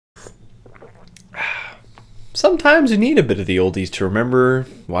sometimes you need a bit of the oldies to remember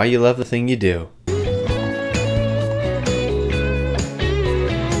why you love the thing you do.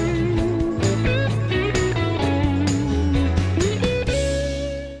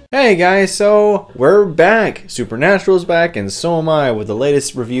 Hey guys, so we're back. Supernatural's back, and so am I with the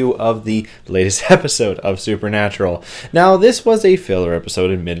latest review of the latest episode of Supernatural. Now, this was a filler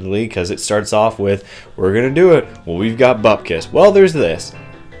episode, admittedly, because it starts off with, we're gonna do it. Well, we've got Bupkis. Well, there's this.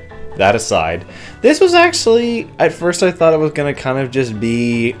 That aside, this was actually, at first I thought it was going to kind of just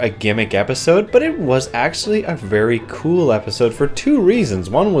be a gimmick episode, but it was actually a very cool episode for two reasons.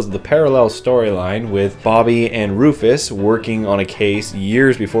 One was the parallel storyline with Bobby and Rufus working on a case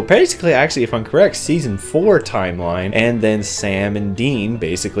years before, basically, actually, if I'm correct, season 4 timeline, and then Sam and Dean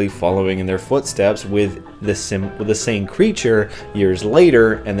basically following in their footsteps with the same creature years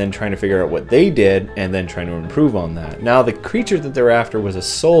later, and then trying to figure out what they did, and then trying to improve on that. Now, the creature that they're after was a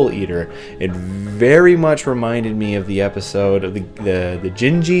soul eater. It very much reminded me of the episode of the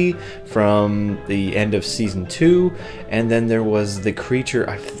Gingy from the end of season 2, and then there was the creature,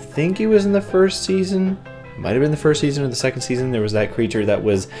 I think it was in the first season, might have been the first season or the second season. There was that creature that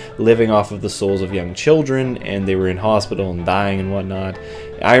was living off of the souls of young children, and they were in hospital and dying and whatnot.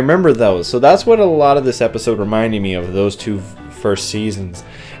 I remember those, so that's what a lot of this episode reminded me of, those two first seasons.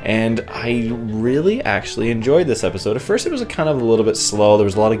 And I really actually enjoyed this episode. At first it was kind of a little bit slow. There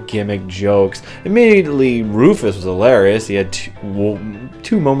was a lot of gimmick jokes. Immediately Rufus was hilarious. He had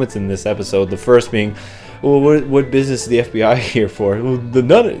two moments in this episode. The first being, well, what business is the FBI here for? Well,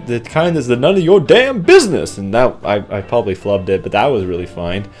 the kind that's none of your damn business. And that I probably flubbed it, but that was really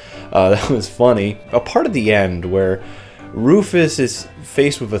fine. That was funny. A part at the end where Rufus is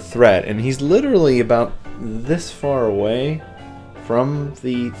faced with a threat, and he's literally about this far away from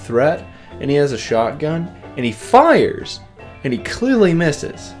the threat, and he has a shotgun, and he fires, and he clearly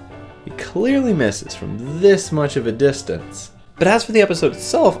misses. He clearly misses from this much of a distance. But as for the episode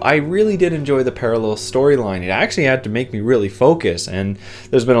itself, I really did enjoy the parallel storyline. It actually had to make me really focus, and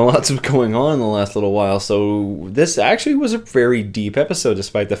there's been lots of going on in the last little while, so this actually was a very deep episode,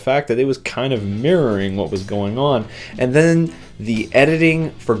 despite the fact that it was kind of mirroring what was going on. And then the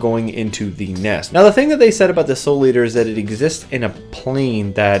editing for going into the nest. Now, the thing that they said about the Soul Eater is that it exists in a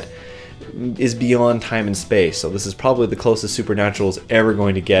plane that is beyond time and space, so this is probably the closest Supernatural is ever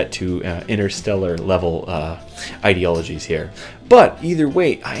going to get to interstellar level ideologies here. But either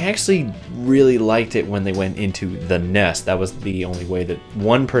way, I actually really liked it when they went into the nest. That was the only way that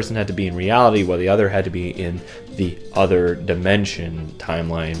one person had to be in reality while the other had to be in the other dimension,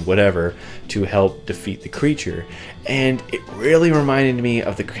 timeline, whatever, to help defeat the creature. And it really reminded me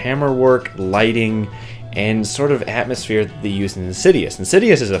of the camera work, lighting, and sort of atmosphere that they use in Insidious.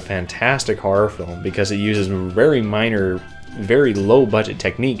 Insidious is a fantastic horror film because it uses very minor, very low budget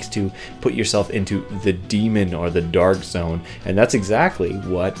techniques to put yourself into the demon or the dark zone, and that's exactly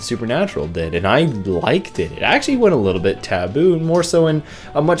what Supernatural did, and I liked it. It actually went a little bit taboo, more so in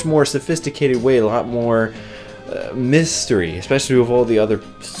a much more sophisticated way, a lot more mystery, especially with all the other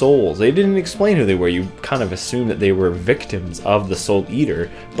souls. They didn't explain who they were. You kind of assumed that they were victims of the Soul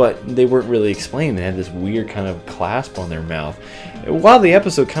Eater, but they weren't really explained. They had this weird kind of clasp on their mouth. While the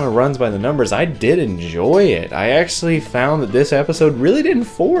episode kind of runs by the numbers, I did enjoy it. I actually found that this episode really didn't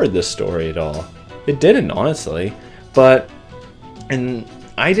forward the story at all. It didn't, honestly, and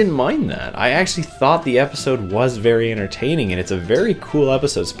I didn't mind that. I actually thought the episode was very entertaining, and it's a very cool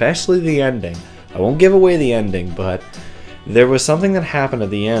episode, especially the ending. I won't give away the ending, but there was something that happened at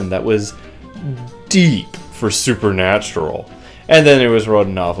the end that was deep for Supernatural. And then it was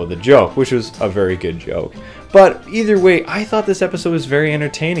rodden off with a joke, which was a very good joke. But either way, I thought this episode was very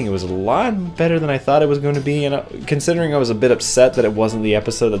entertaining. It was a lot better than I thought it was going to be, and considering I was a bit upset that it wasn't the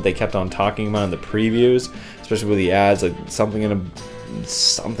episode that they kept on talking about in the previews, especially with the ads, like something in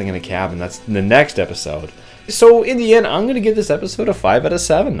a cabin. That's the next episode. So in the end, I'm going to give this episode a 5 out of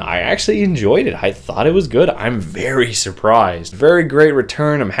 7. I actually enjoyed it. I thought it was good. I'm very surprised. Very great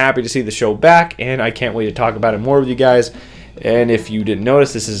return. I'm happy to see the show back, and I can't wait to talk about it more with you guys. And if you didn't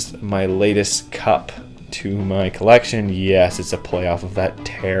notice, this is my latest cup to my collection. Yes, it's a play off of that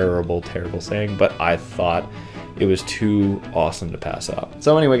terrible, terrible saying, but I thought it was too awesome to pass up.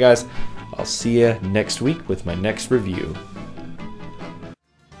 So anyway, guys, I'll see you next week with my next review.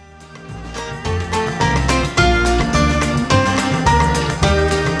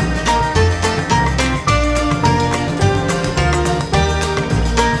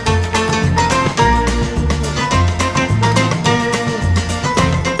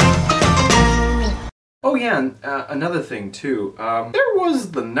 yeah, and, another thing too. There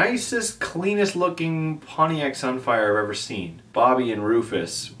was the nicest, cleanest looking Pontiac Sunfire I've ever seen. Bobby and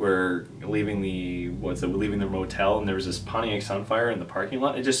Rufus were leaving leaving their motel, and there was this Pontiac Sunfire in the parking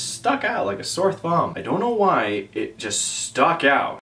lot. It just stuck out like a sore thumb. I don't know why, it just stuck out.